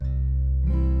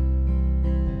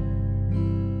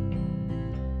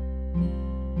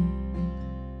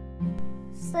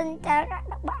Xin chào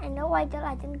các bạn đã quay trở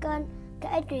lại trên kênh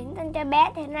Kể Chuyện Tên Trai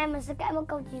Bé. Thì hôm nay mình sẽ kể một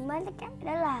câu chuyện mới tất cả,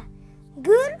 đó là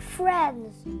Good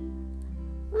Friends.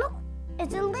 Look,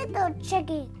 it's a little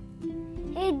chicken.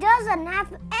 He doesn't have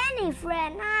any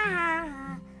friend.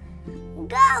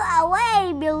 Go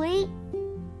away, Billy.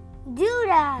 Do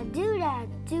that.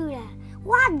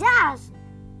 What does?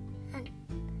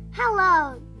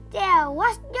 Hello there,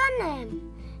 what's your name?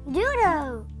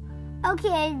 Doodle.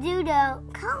 Okay, Doodle,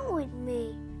 come with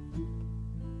me.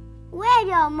 Where's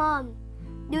your mom?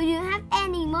 Do you have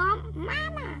any mom?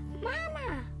 Mama.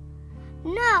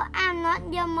 No, I'm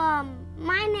not your mom.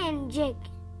 My name's Jake.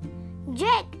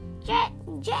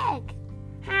 Jake.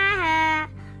 Ha.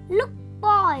 Look,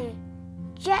 boy.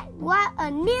 Jake got a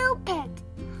new pet.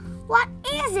 What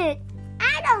is it?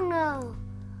 I don't know.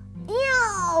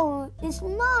 Ew, it's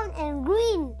small and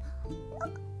green.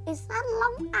 Look, it's got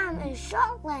long arms and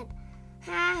short legs.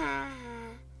 Ha.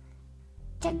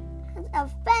 Jake has a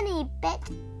funny pet.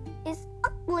 It's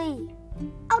ugly.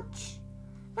 Ouch,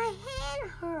 my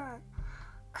hand hurt.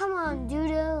 Come on,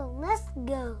 Doodle, let's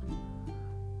go.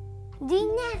 The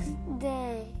next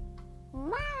day,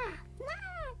 Ma,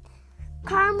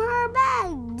 calm her back.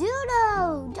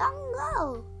 Doodle, don't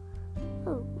go.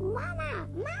 Mama,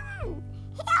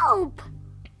 help.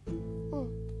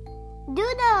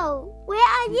 Doodle, where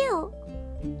are you?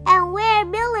 And where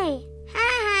Billy?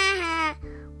 Ha.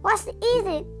 What is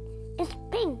it? It's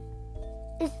pink.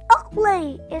 It's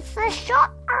ugly. It's a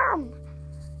short arm.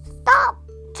 Stop.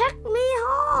 Take me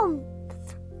home.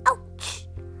 Ouch.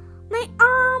 My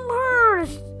arm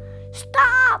hurts.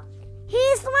 Stop.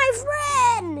 He's my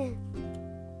friend.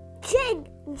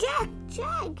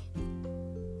 Jake.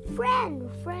 Friend.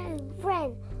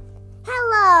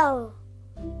 Hello,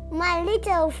 my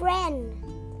little friend.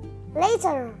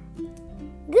 Later.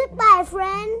 Goodbye,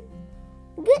 friend.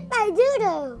 Goodbye,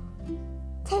 Doodle.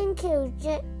 Thank you,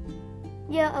 Jake.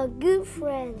 You're a good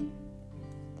friend.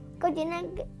 Câu chuyện này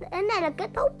đến đây là kết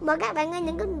thúc. Mời các bạn nghe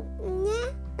những cái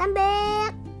nhé. Tạm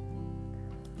biệt.